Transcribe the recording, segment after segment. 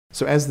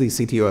So as the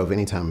CTO of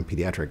Anytime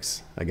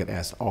Pediatrics, I get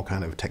asked all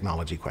kind of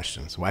technology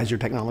questions. Why is your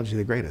technology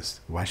the greatest?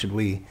 Why should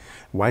we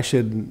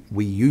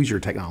use your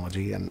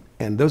technology?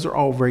 And those are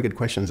all very good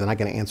questions, and I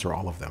can answer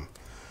all of them.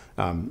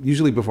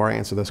 Usually before I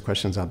answer those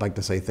questions, I'd like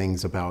to say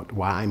things about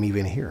why I'm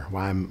even here,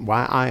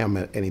 why I am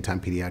at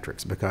Anytime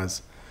Pediatrics,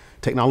 because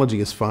technology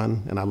is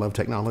fun, and I love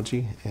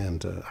technology,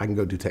 and I can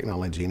go do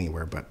technology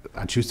anywhere, but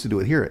I choose to do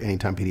it here at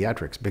Anytime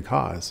Pediatrics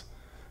because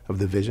of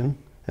the vision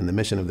and the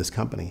mission of this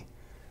company.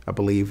 I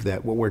believe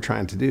that what we're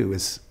trying to do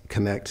is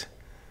connect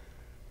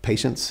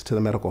patients to the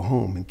medical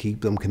home and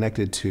keep them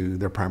connected to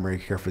their primary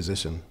care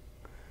physician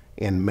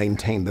and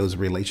maintain those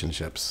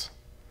relationships.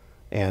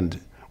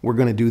 And we're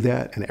going to do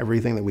that in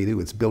everything that we do.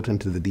 It's built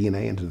into the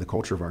DNA, into the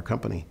culture of our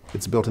company.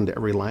 It's built into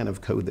every line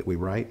of code that we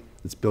write.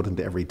 It's built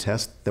into every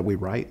test that we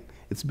write.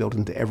 It's built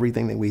into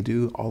everything that we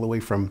do, all the way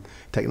from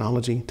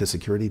technology to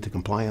security to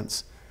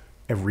compliance,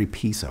 every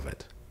piece of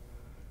it.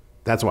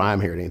 That's why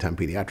I'm here at Anytime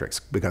Pediatrics,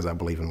 because I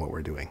believe in what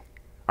we're doing.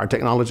 Our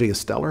technology is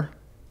stellar.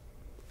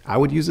 I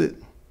would use it.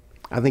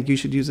 I think you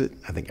should use it.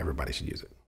 I think everybody should use it.